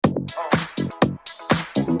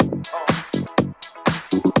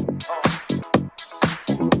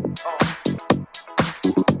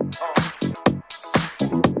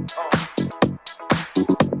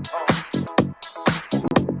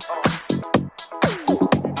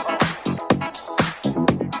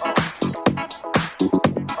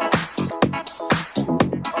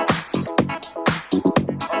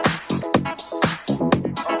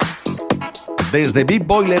desde Big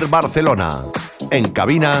Boiler Barcelona. En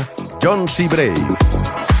cabina, John C. Brave.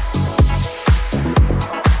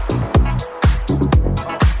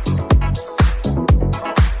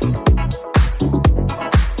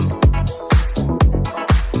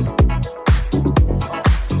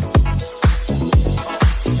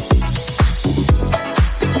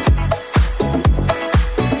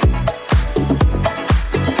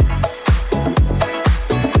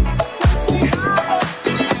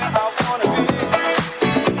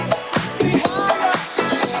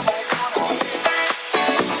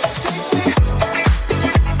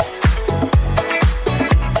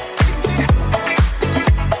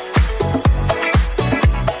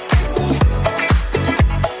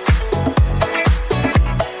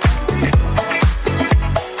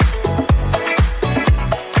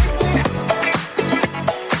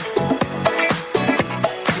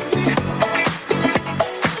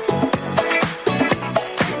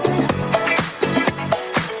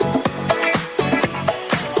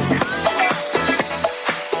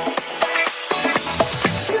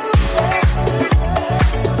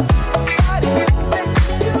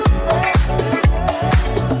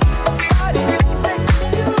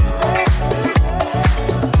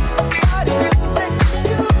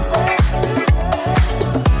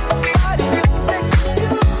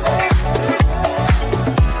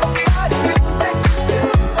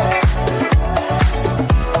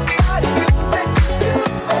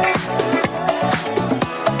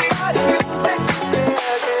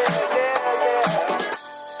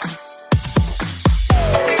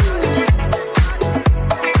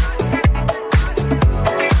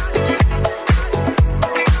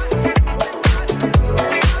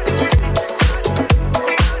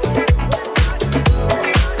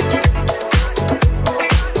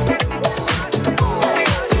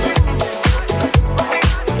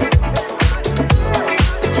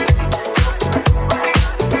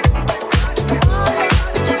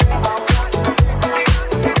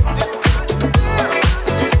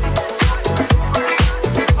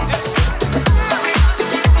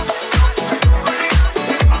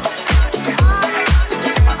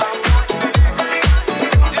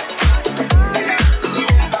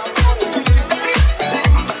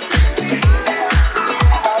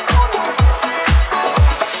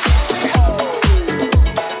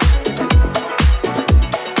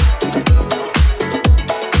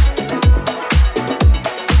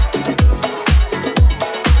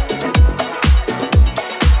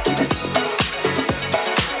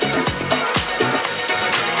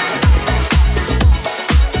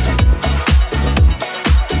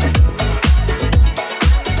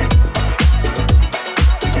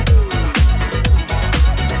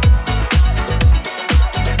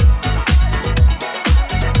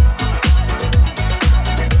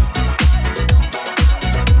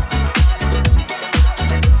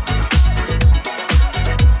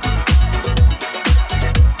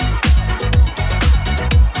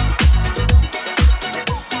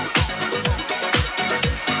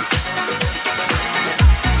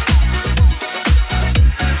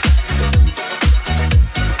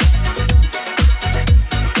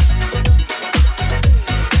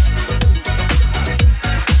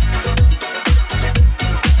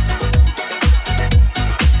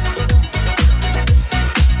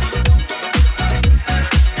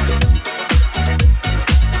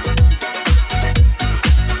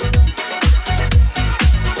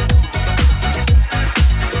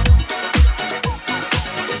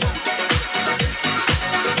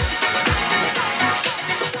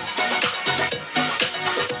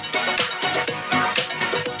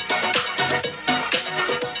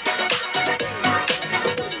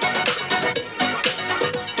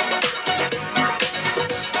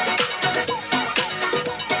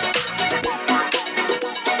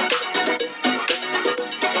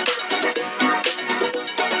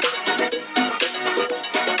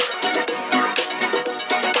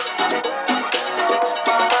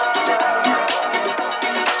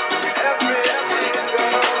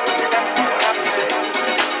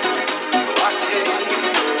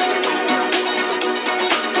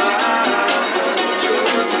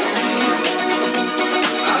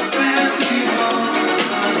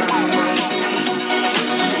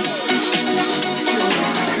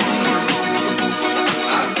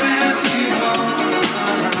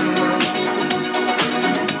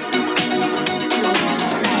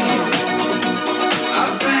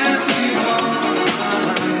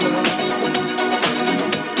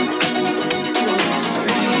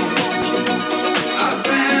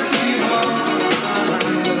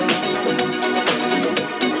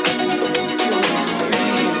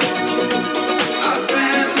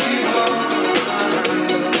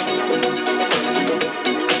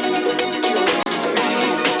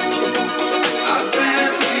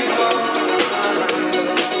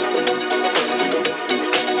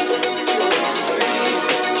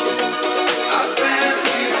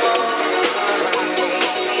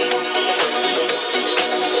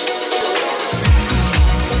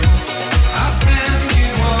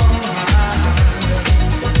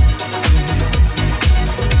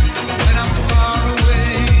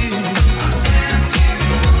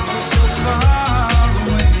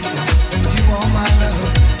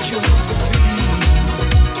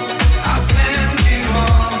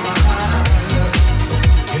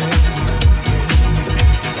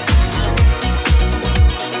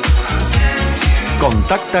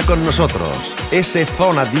 Contacta con nosotros.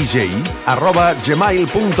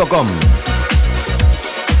 szonadj@gmail.com.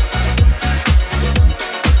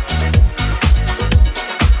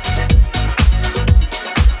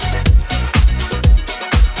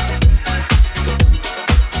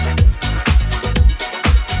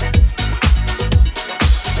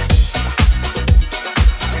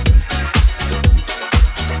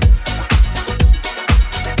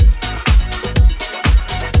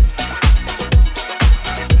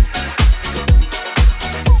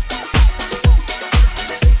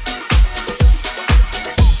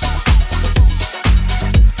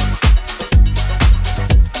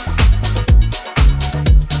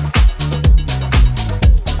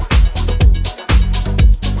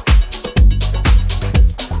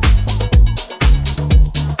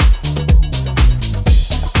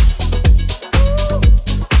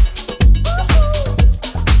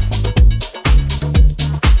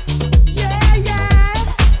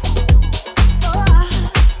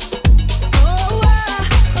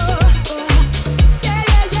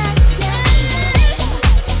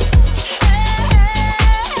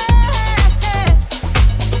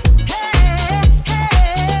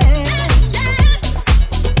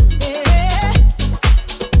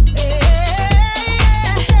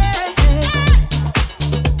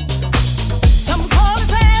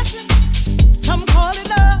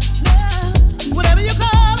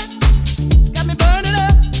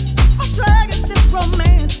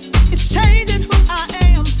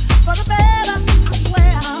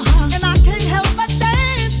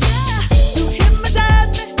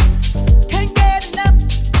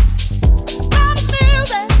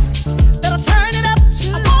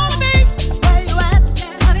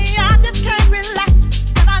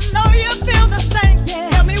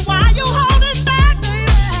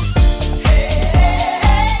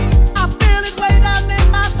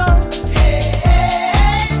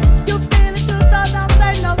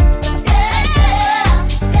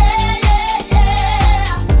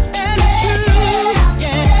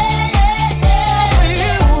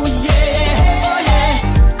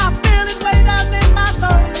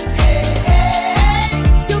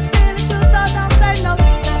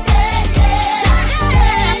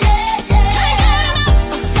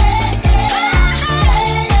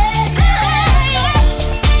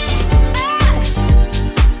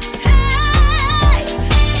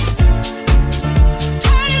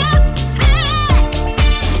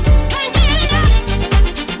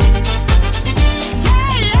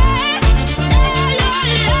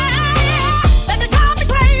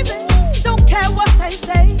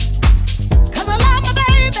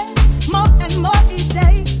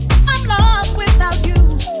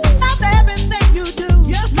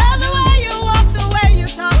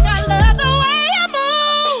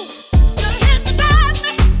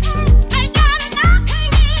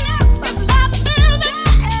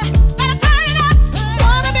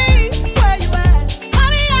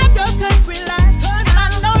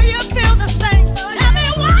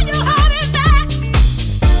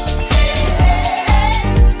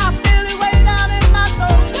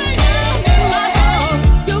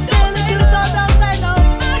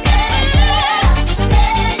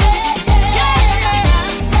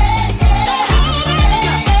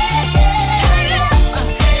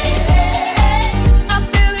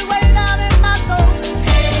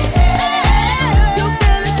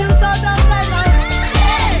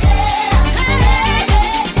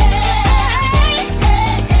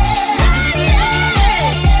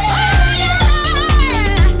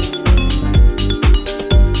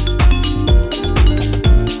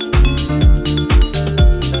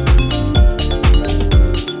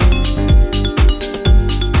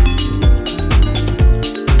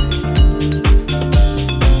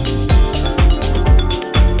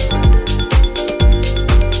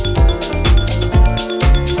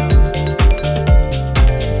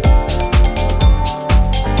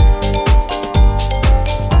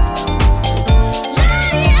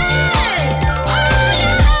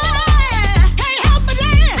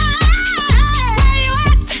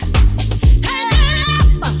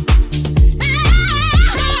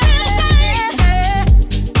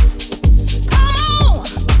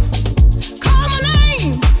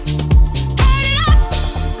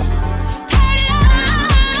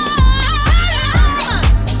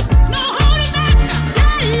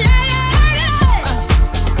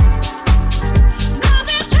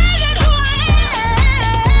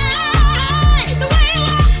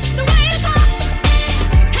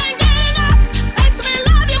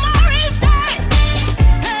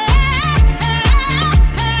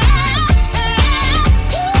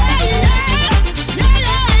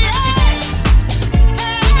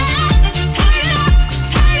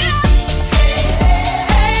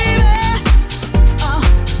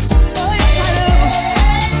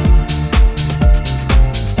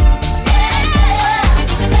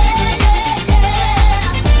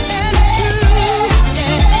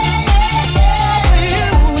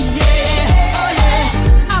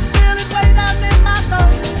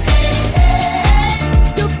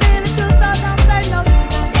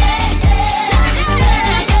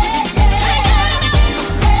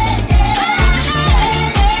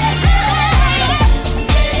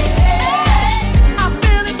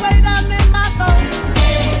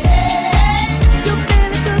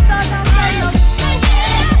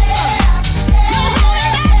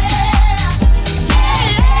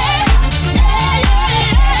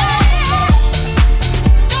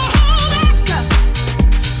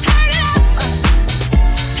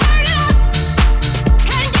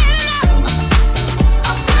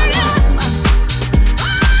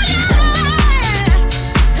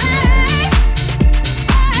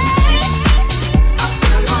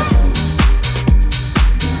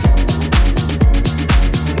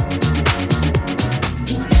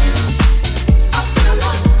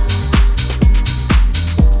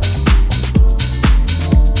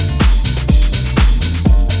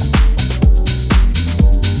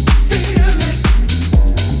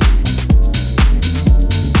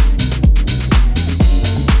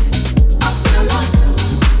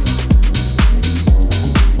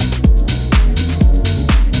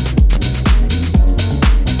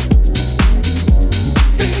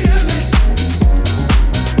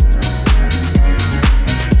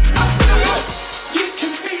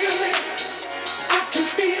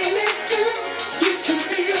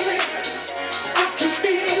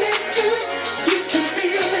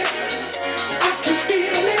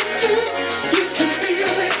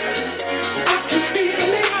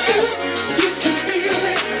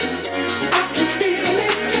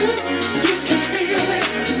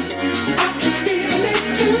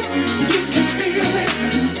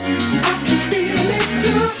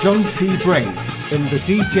 John C. Brave in the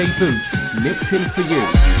DJ booth, mixing for you.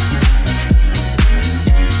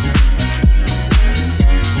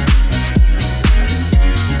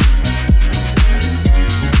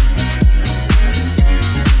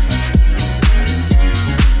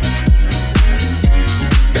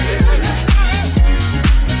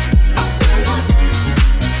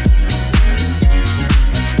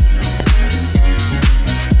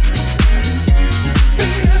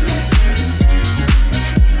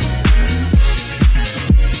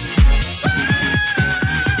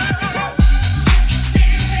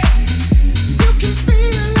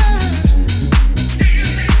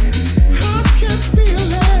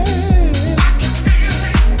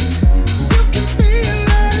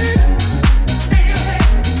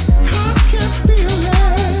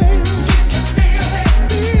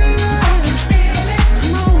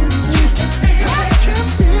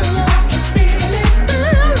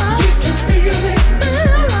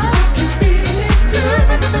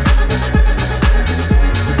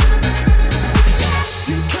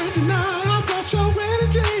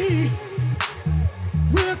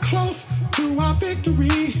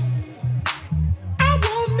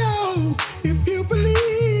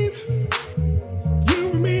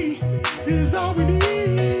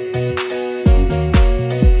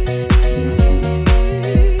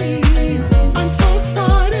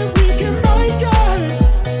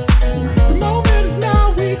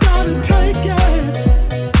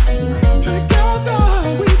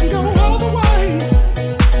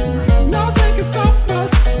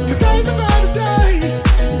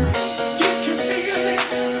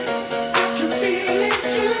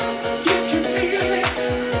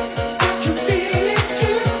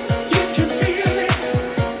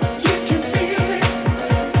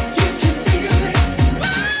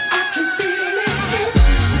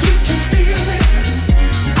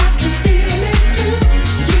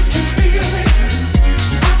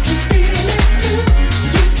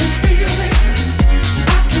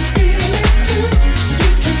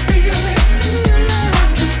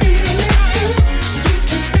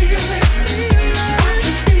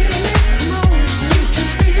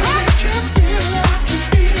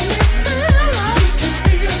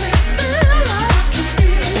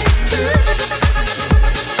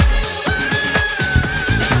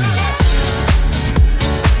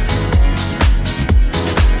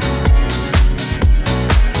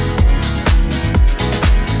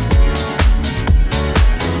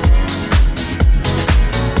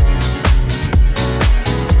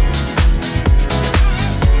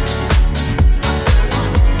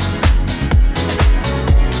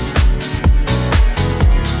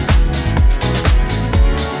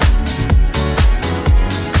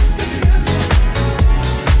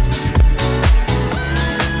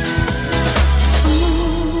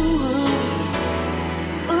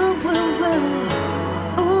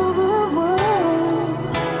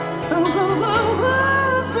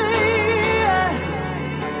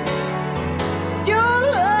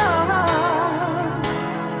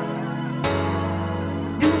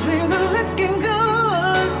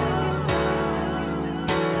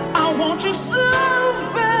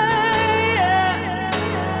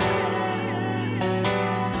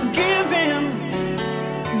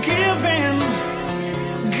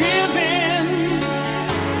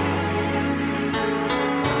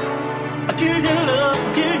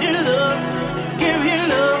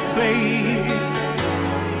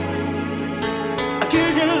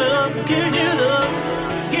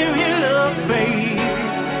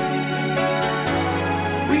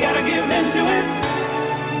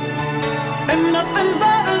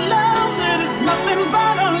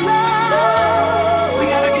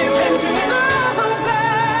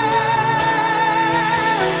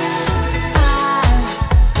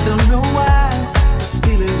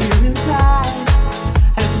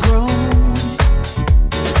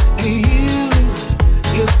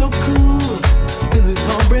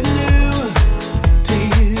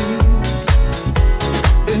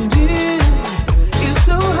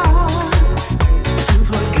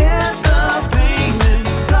 Forget the pain.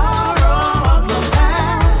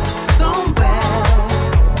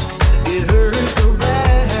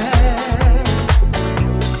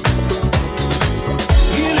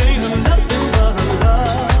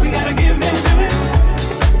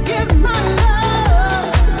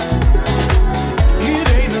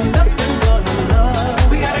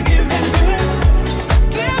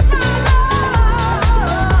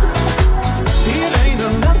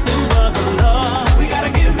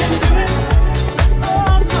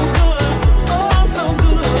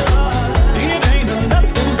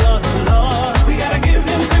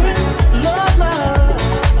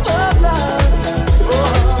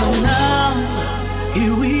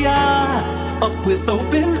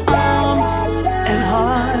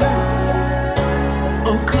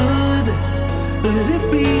 it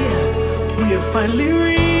be? We have finally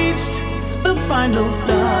reached the final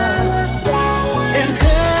start. And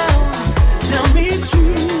tell me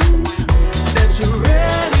true that you're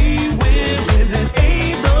ready, willing and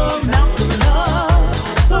able now to love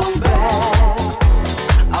so bad.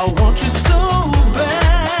 I want you so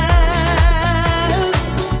bad.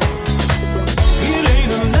 It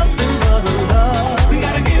ain't nothing but a love. We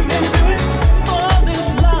gotta give into it. All this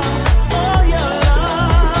love, all your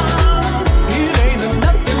love. It ain't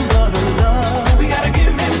nothing but a love. We gotta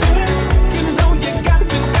give into it. You know you got to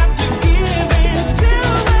give into it.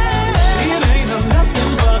 It ain't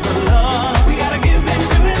nothing but a love. We gotta give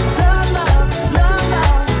into it. Love, love, love,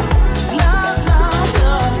 love, love, love,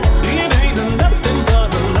 love. It ain't nothing but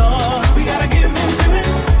a love. We gotta give into it.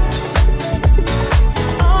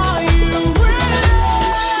 Are you ready?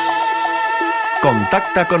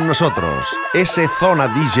 Contacta con nosotros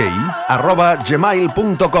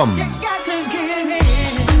szonadj@gmail.com. Got to give in.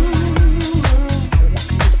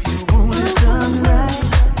 You want it done right,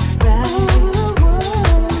 right.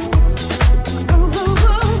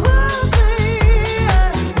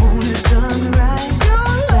 Want it done right,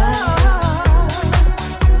 right.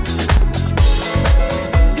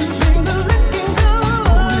 Finger licking good.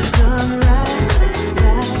 Want it done right,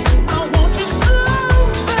 right. I want you so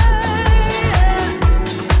bad.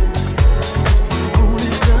 Want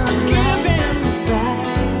it done right, right.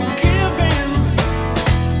 Give in.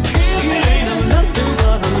 It ain't nothing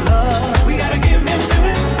but a love. We gotta give into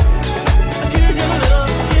it. Give your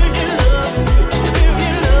love, give your love, give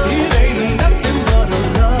your love. It ain't nothing but a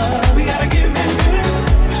love. We gotta give into it.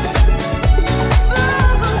 So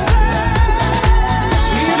bad.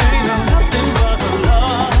 It ain't nothing but a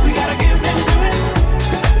love. We gotta give into it.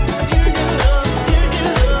 Give your love, give your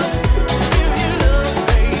love, give your love,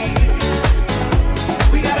 baby.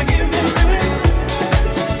 We gotta give into it.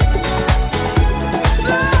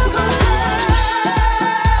 So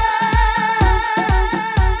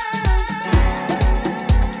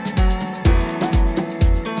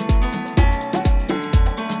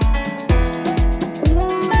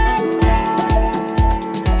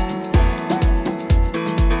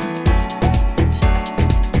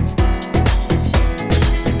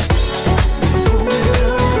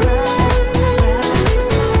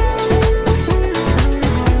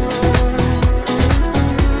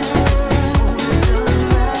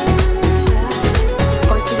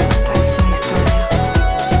Hoy quiero contaros una historia,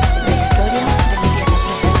 la historia de mi tierra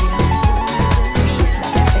preferida, mi isla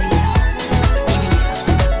preferida, Ibiza,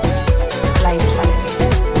 la isla de Bes.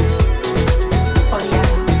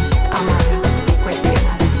 Odiada, amada,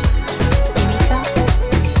 cuestionada. Ibiza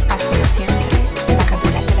ha sido siempre la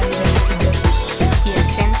capital de la diversión y el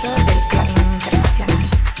centro del clubbing internacional.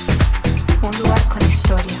 Un lugar con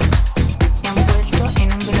historia, envuelto en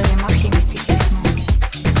un velo de magia y misticismo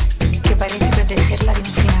que parece protegerla de un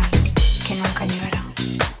final que nunca llegará.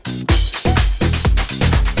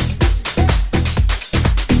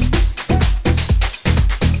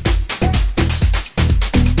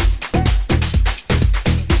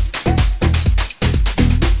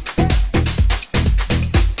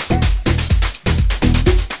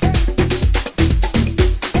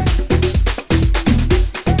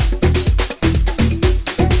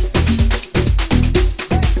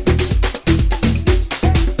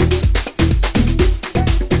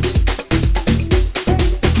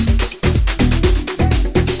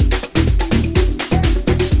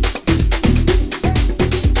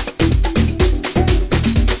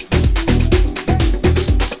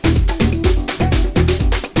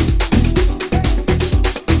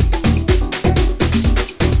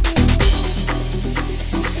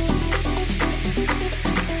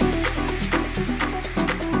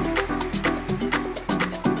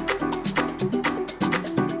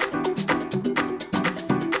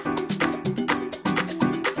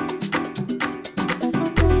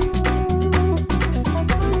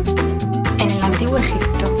 En el antiguo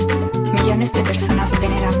Egipto, millones de personas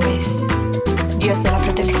veneran Bes, dios de la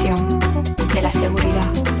protección, de la seguridad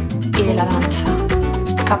y de la danza,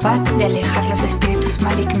 capaz de alejar los espíritus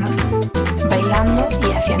malignos, bailando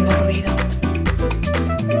y haciendo ruido.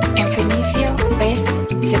 En fenicio, Bes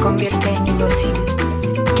se convierte en Ilusim,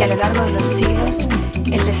 que a lo largo de los siglos,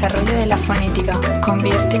 el desarrollo de la fonética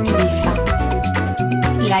convierte en Ibiza,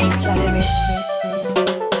 la isla de Bes.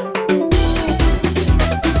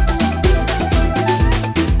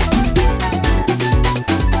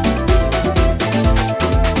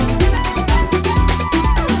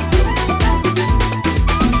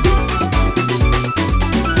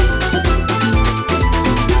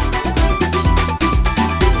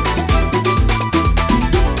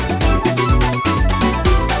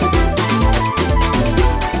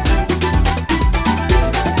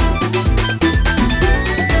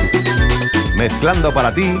 Mezclando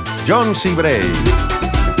para ti, John C. Bray.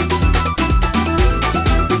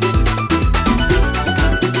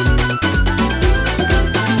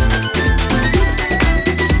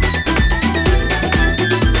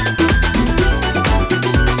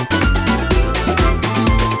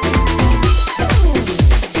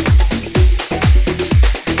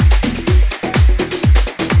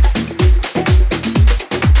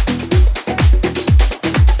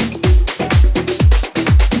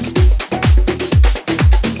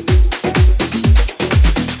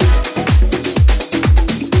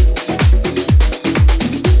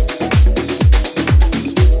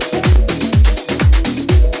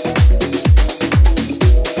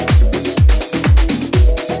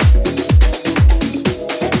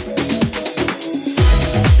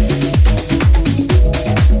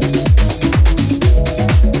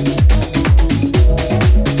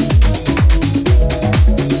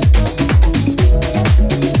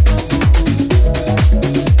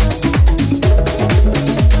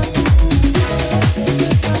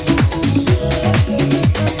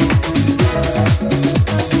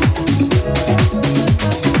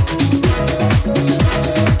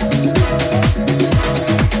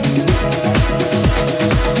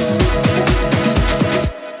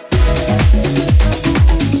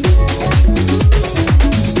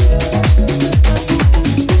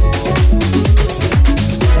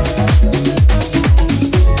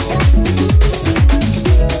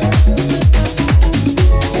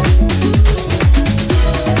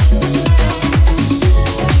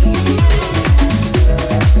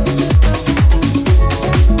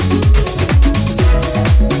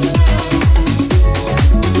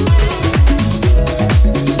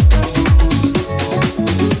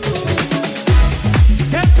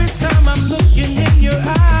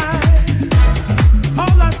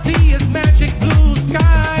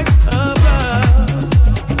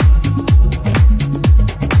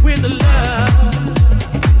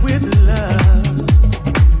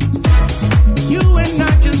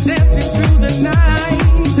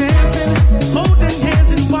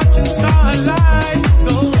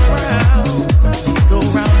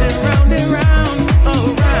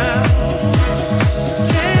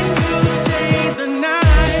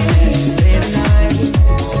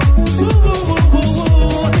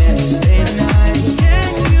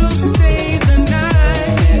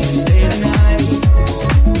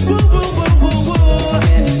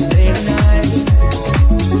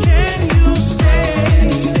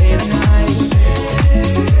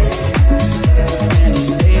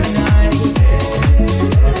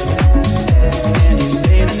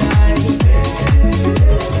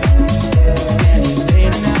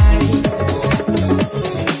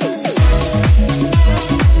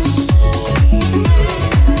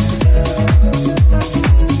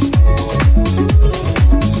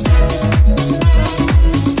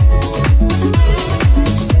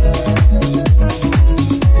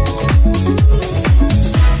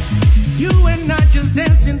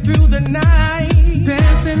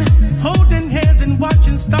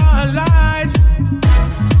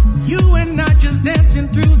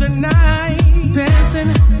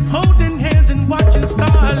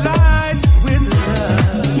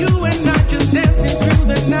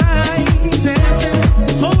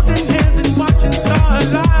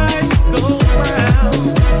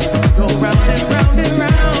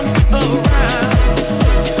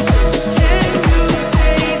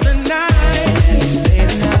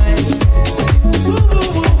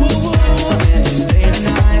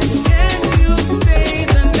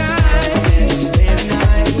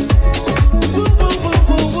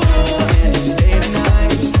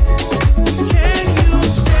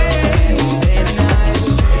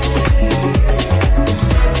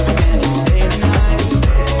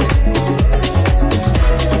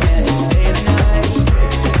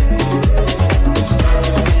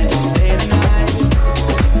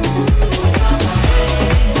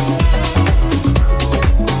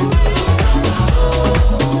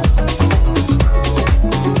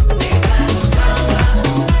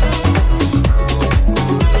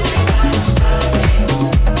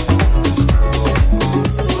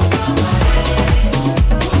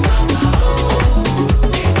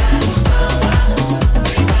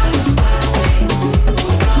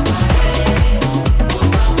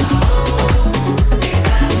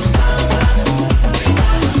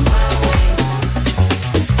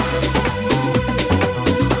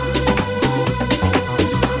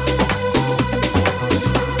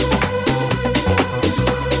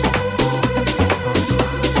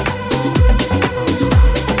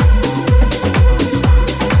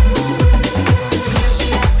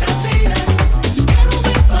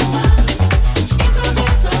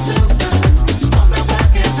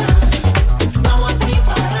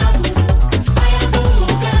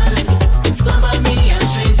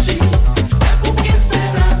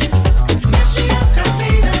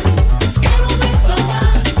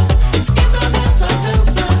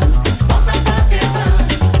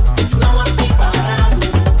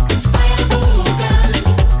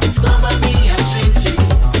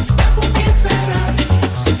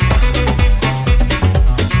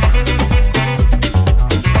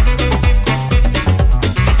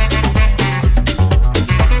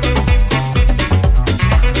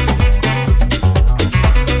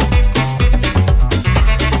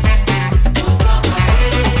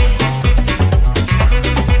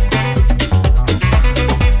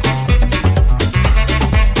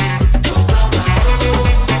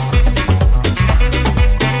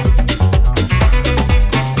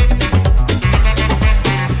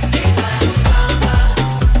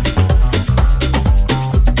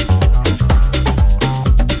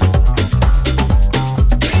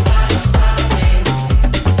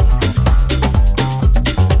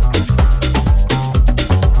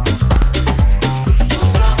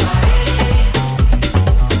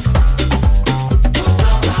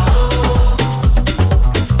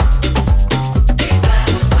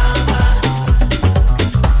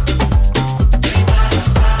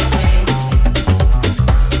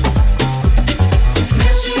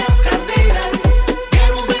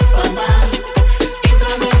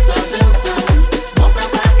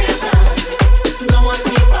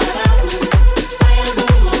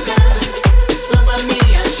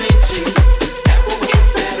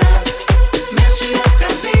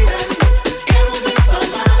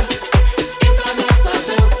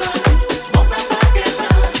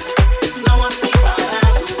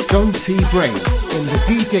 C. Brave in the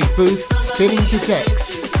DJ booth, spinning the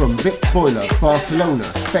decks from Vic Boiler, Barcelona,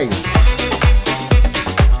 Spain.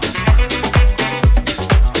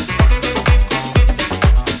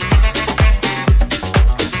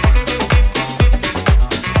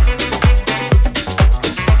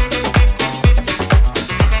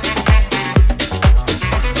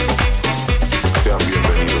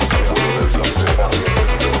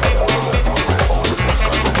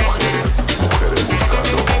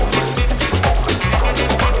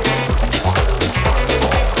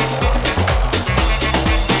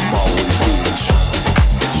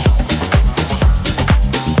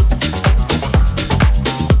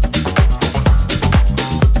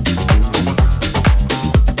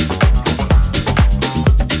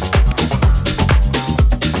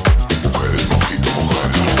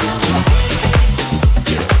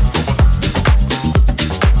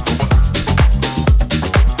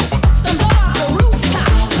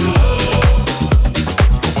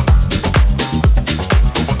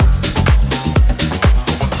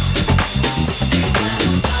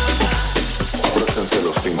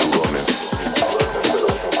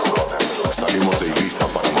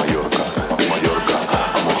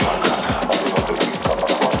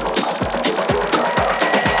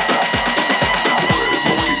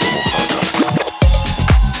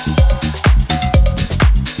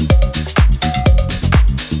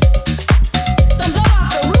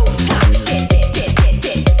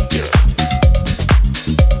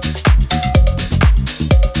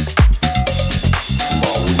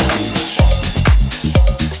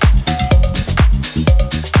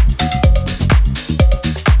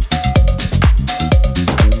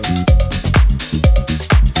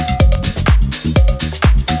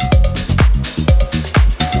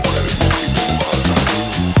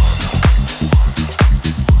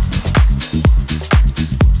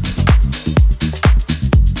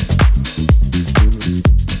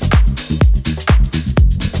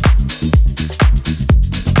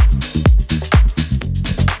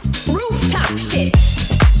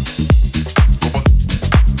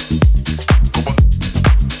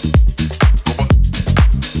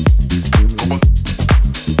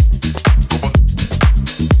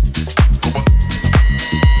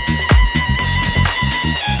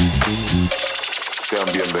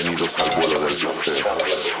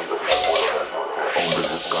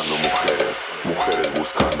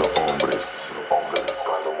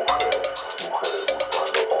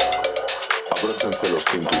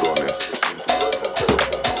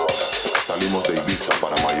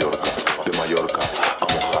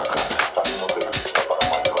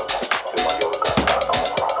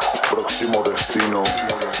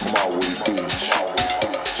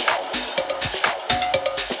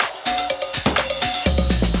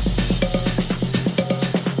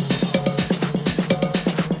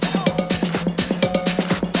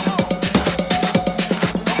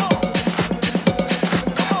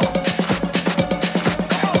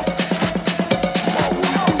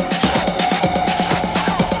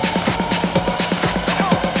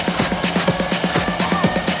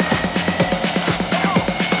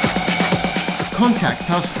 Contact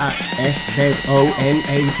us at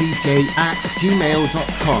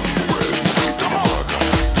szonadj@gmail.com.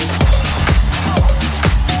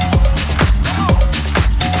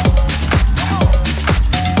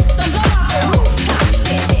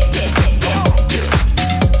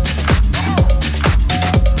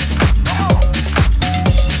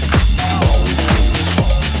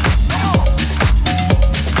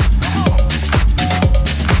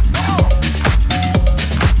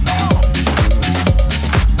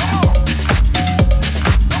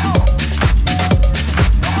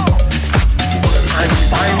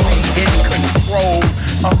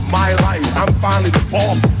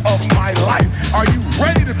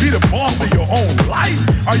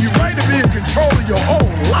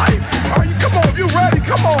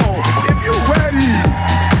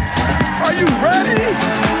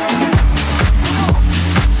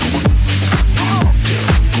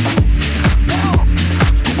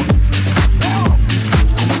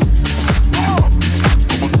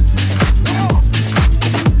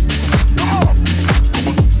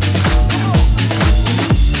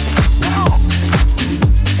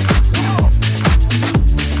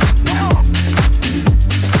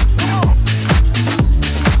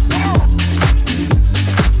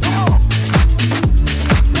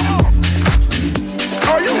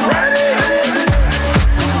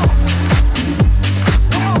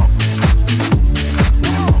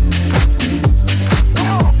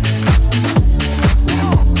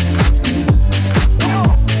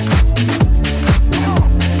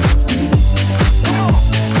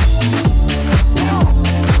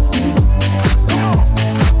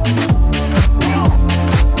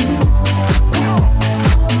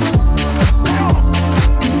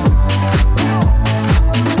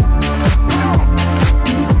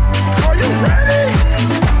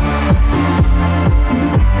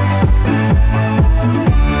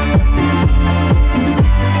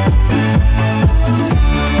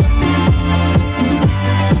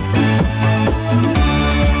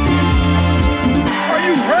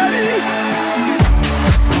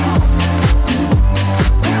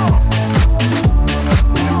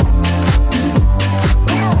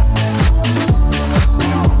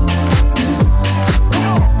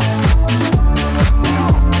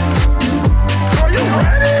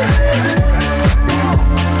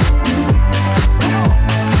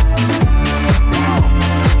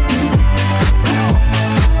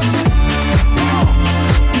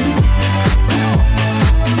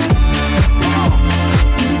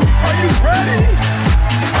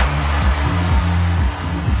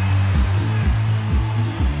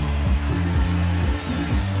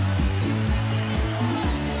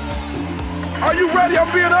 you ready? I'm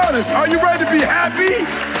being honest. Are you ready to be happy?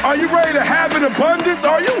 Are you ready to have an abundance?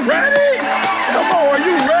 Are you ready? Come on, are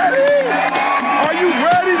you ready? Are you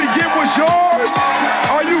ready to get what's yours?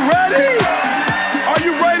 Are you ready? Are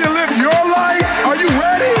you ready to live your life? Are you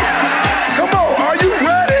ready? Come on, are you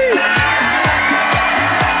ready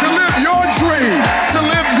to live your dream, to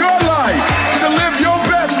live your life, to live your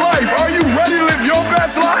best life? Are you ready to live your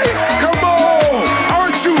best life? Come on,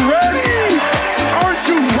 aren't you ready? Aren't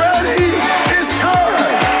you ready? It's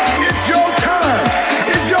time. It's your time.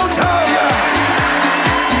 It's your time now.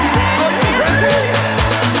 Are you ready?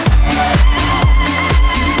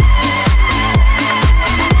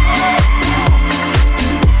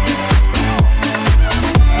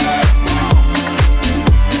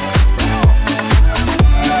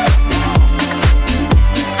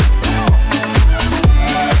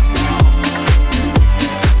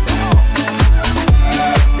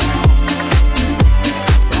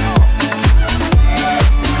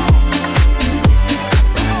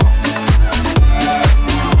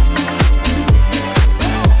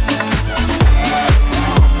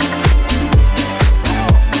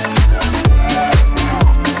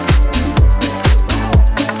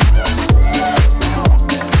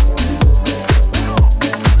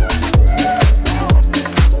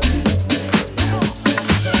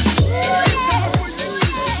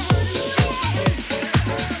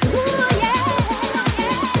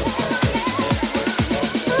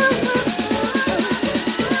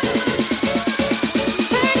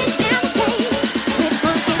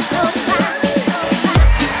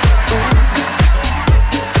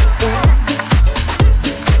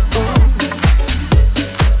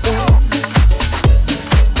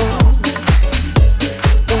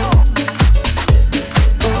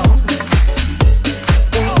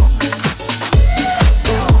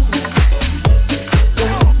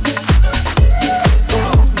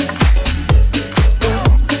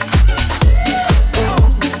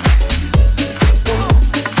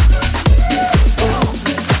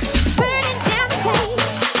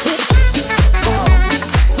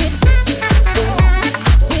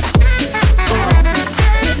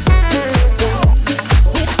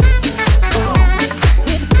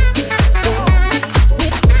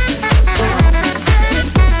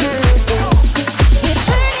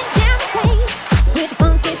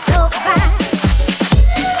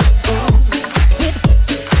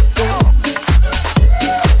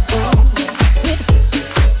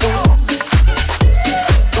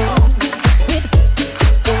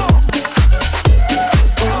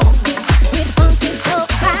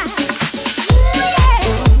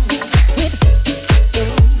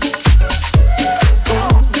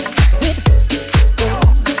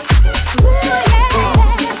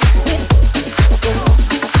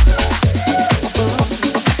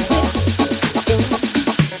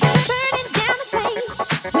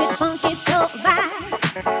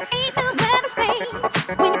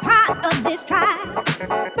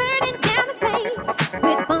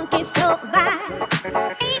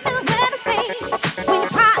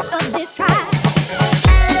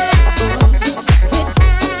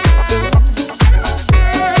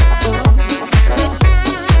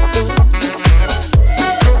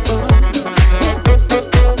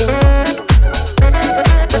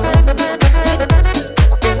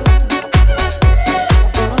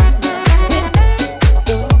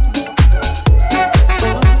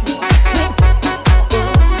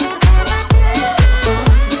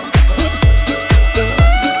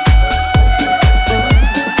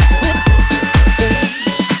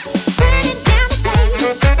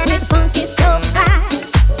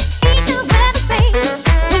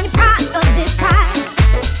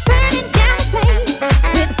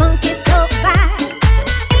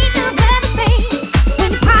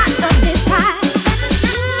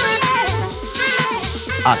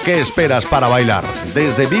 ¿A qué esperas para bailar?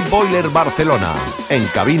 Desde Big Boiler Barcelona, en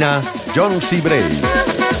cabina, John C. Bray.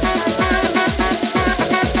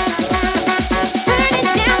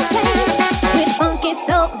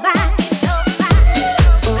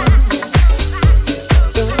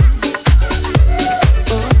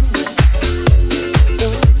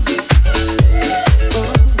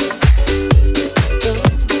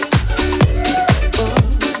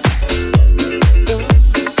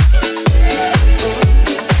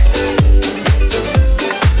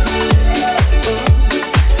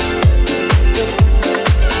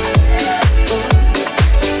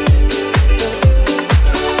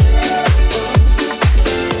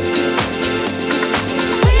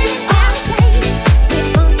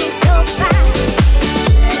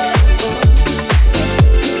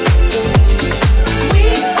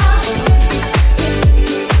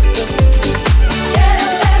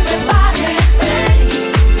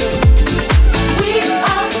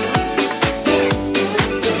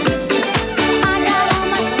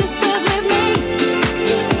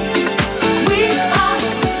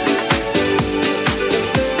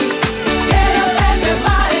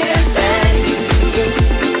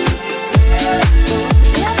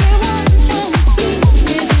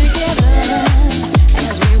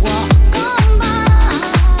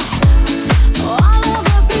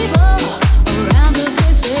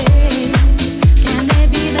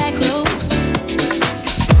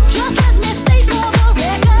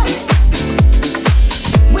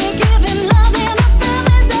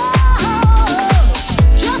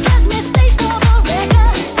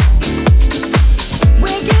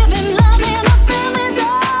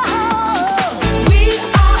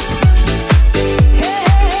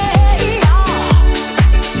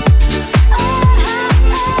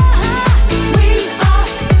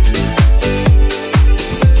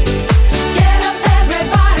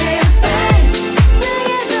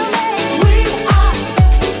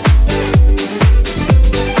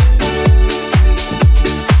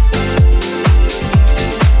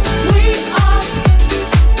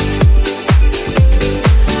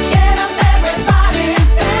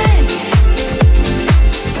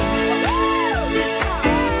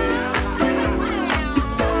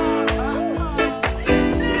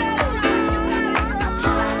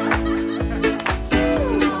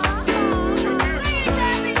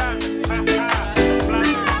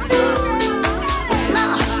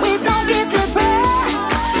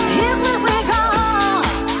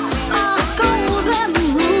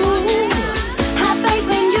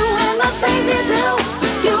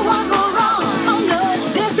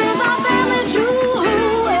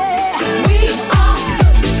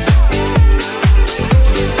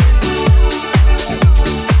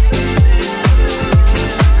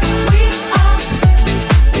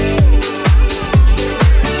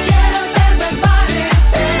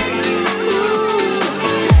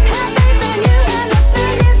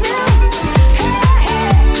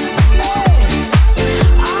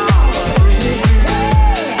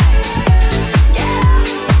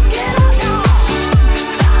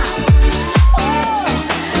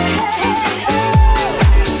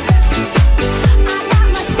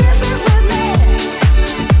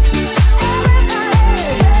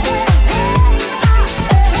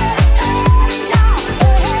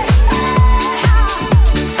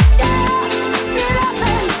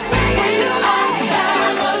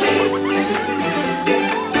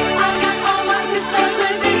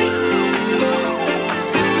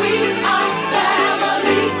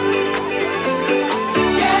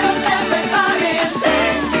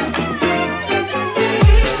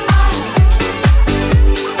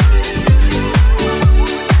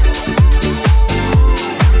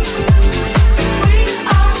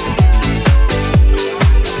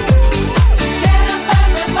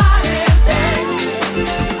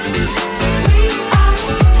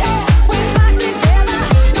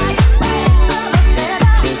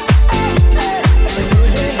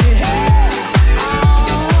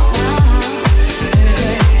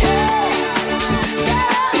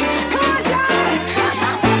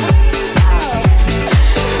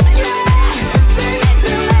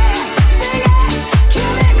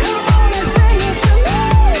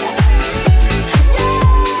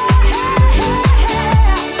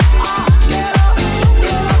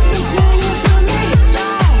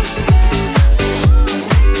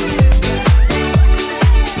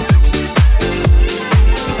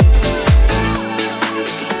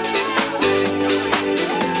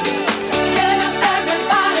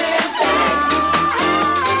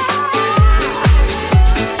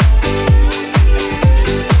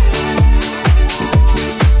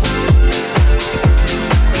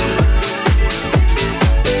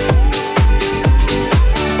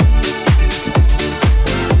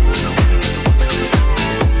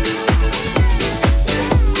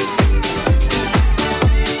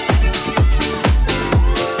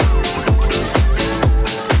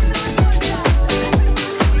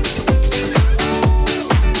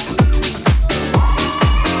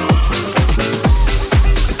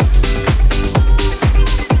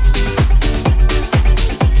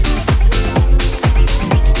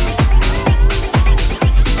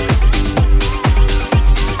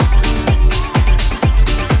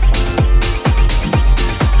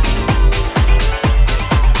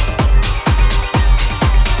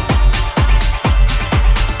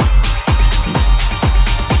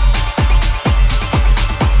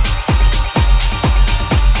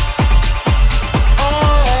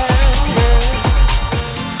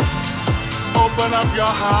 up your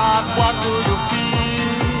heart, what do you feel?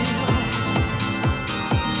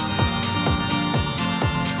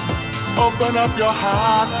 Open up your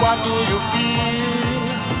heart, what do you feel?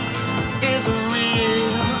 Is it real?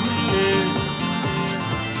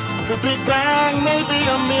 The Big Bang may be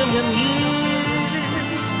a million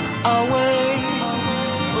years away.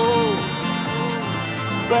 Oh,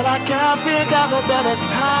 but I can't think of a better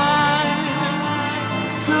time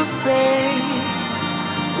to say,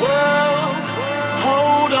 world,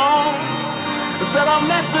 hold on. Instead of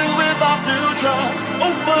messing with our future,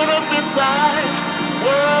 open up inside.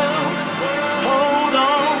 World, hold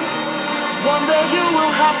on. One day you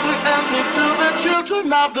will have to answer to the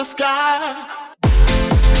children of the sky.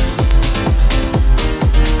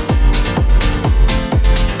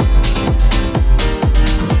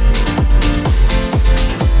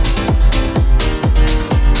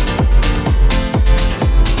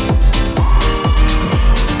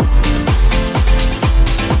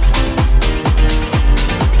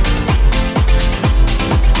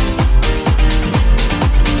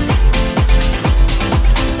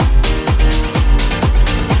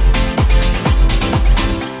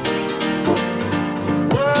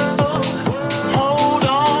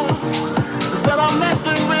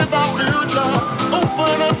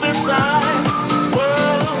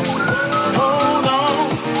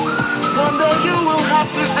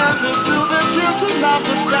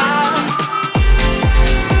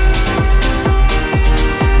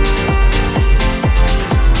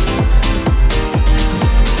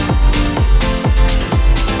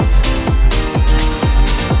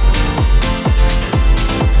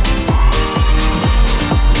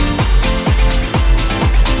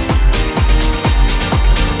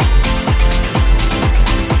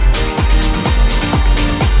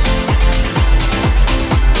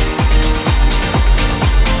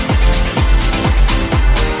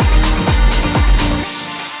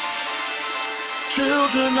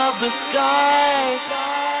 Children of the sky,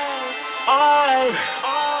 I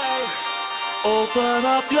open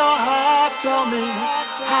up your heart, tell me,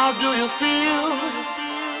 how do you feel?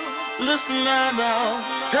 Listen now,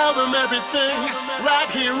 tell them everything, right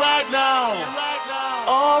here, right now.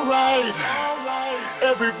 Alright,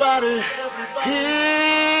 everybody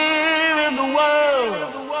here in the world,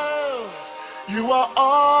 you are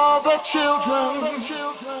all the children.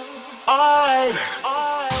 Alright,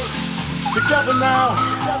 together now,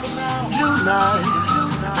 unite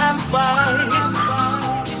and fight.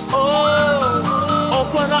 Oh,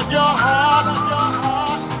 open up your heart.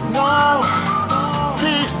 No,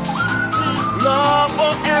 peace, love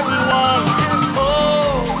for everyone.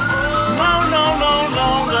 Oh, no, no, no, no,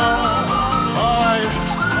 no. Alright,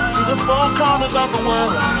 to the four corners of the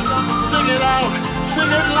world, sing it out, sing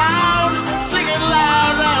it loud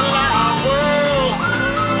and loud. Oh,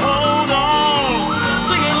 hold on,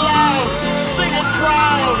 sing it loud, sing it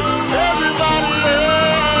proud, everybody, yeah.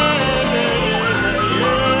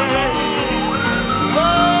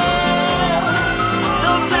 Love,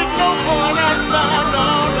 don't take no for an answer, no,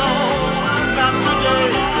 not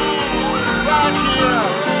today. Right here,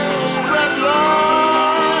 spread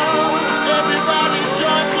love, everybody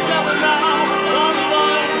join together now. One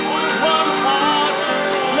voice, one heart,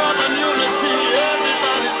 love and unity,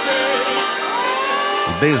 everybody say.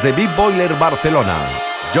 Desde Big Boiler Barcelona,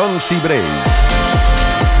 John C. Bray.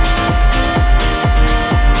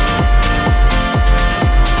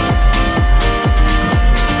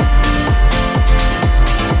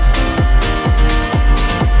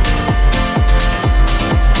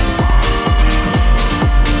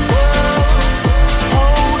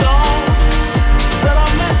 Hold on, instead of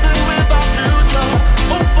messing with our future,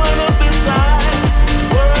 open up inside.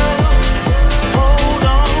 World, hold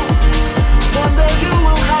on. One day you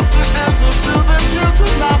will have to answer to the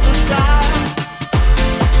children of the sky.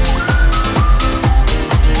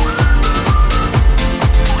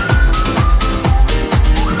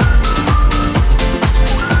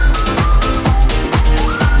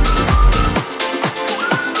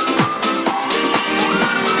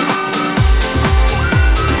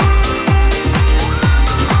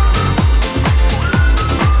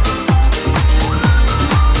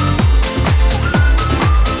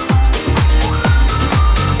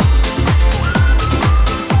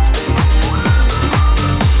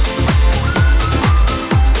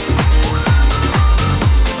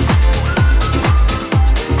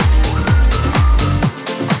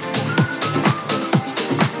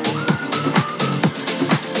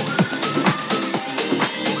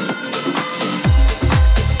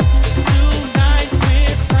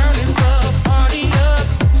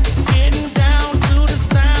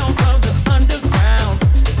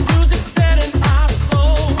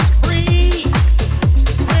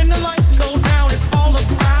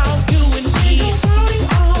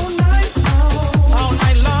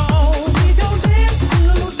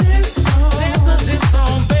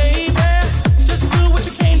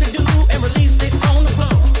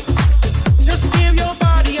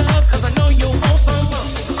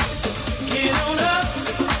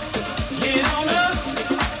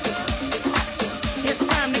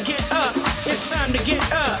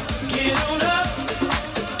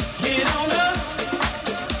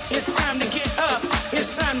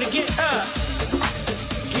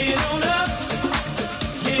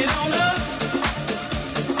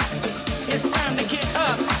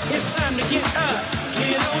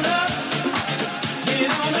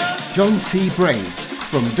 John C. Brave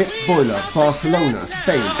from Vic Boiler, Barcelona,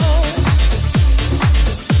 Spain.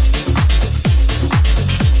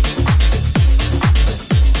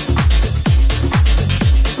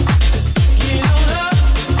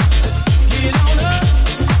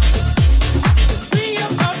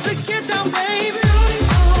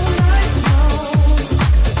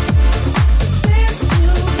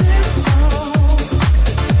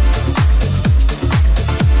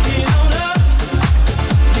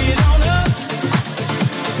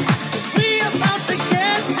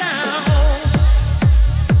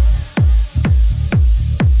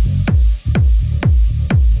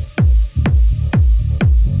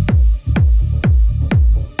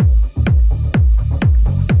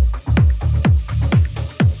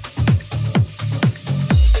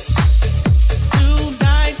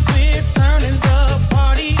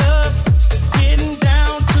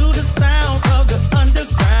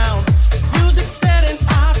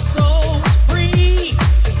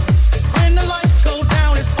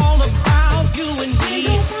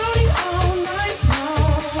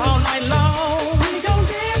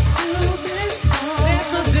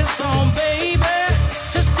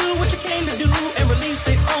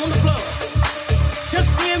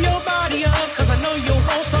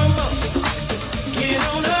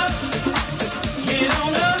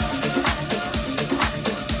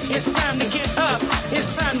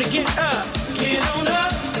 Get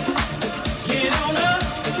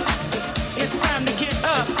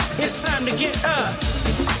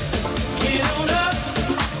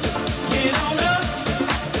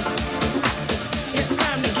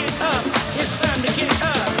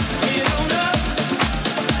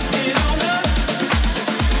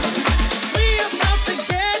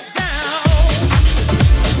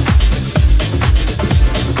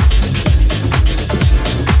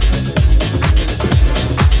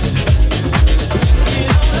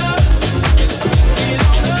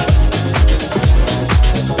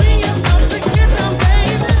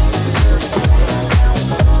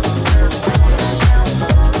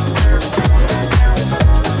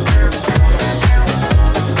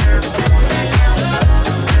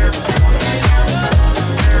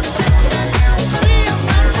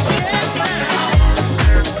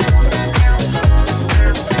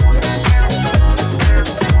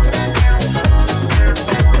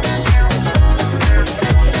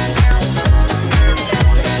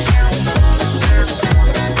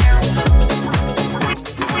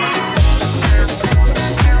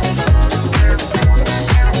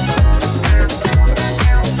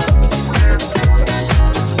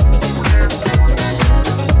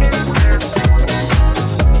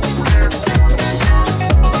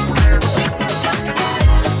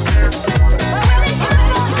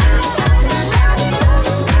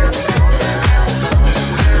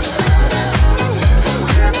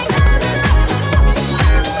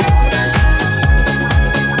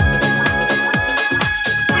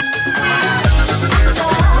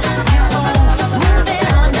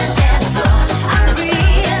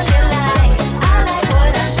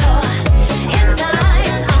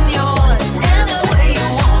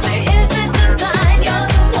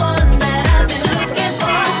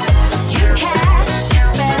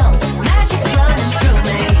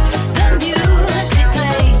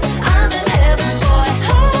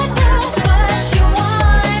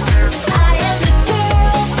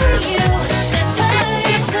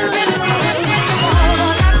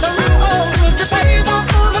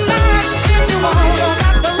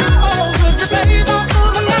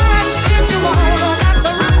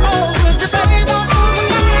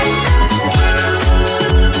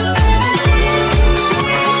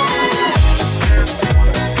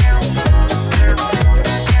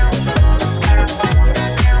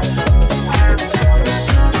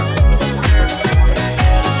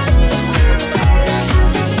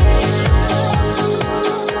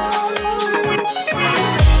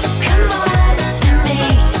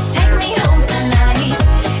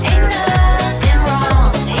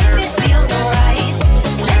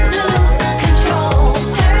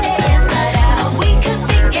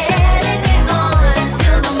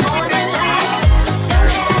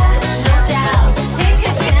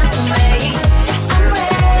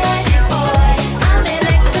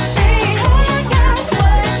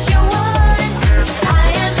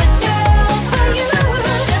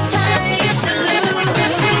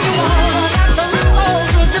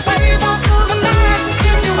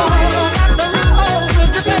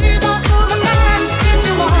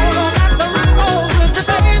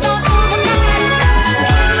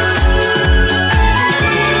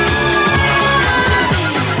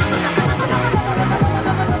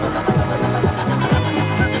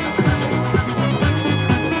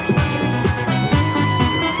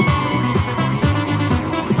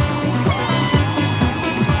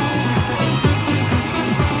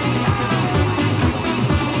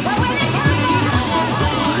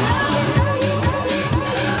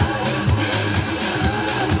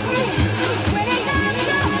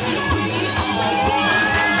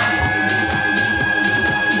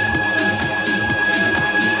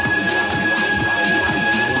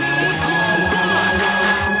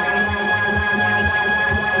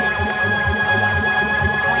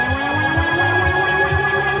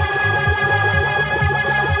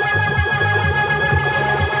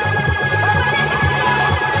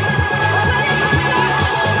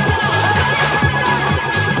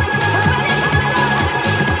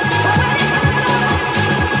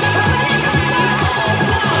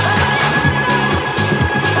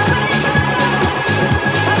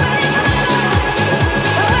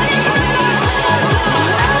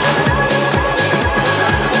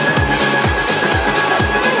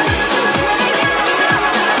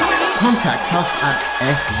contact us at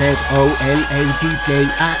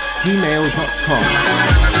szoladj@gmail.com.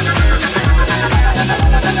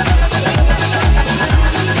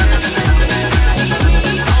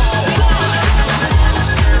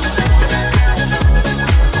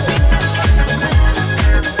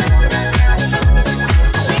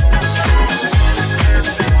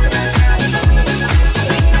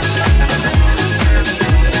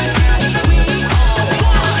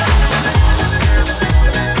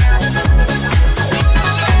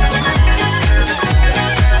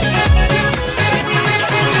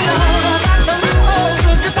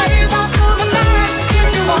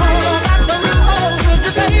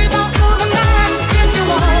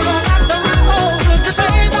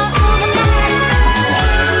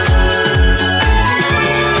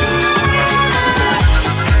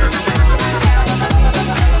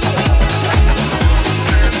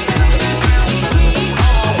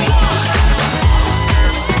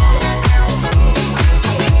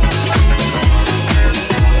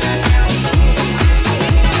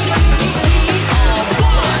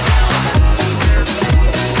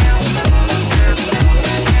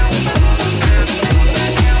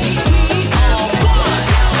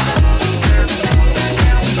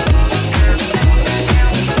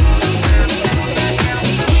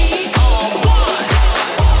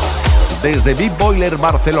 Desde Big Boiler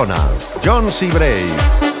Barcelona, John C. Brave.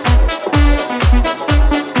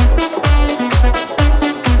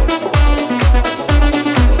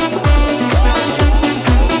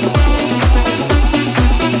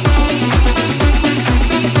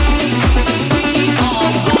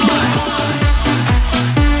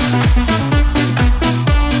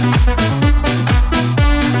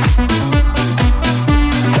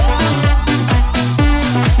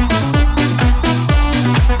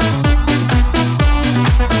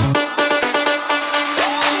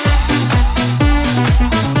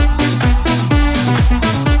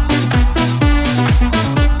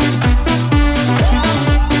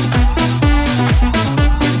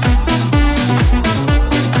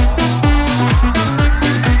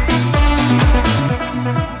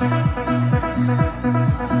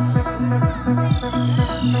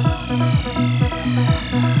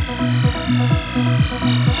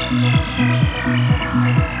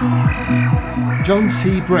 John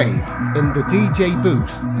C. Brave in the DJ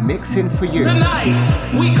booth, mixing for you. Tonight,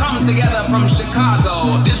 we come together from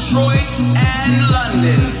Chicago, Detroit, and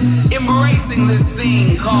London, embracing this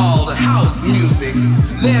thing called house music.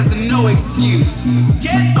 There's no excuse.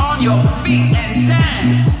 Get on your feet and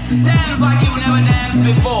dance. Dance like you've never danced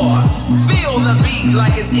before. Feel the beat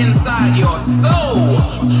like it's inside your soul.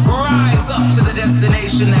 Rise up to the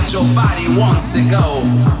destination that your body wants to go.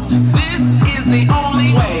 This is the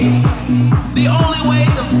only way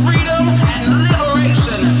to freedom and liberty.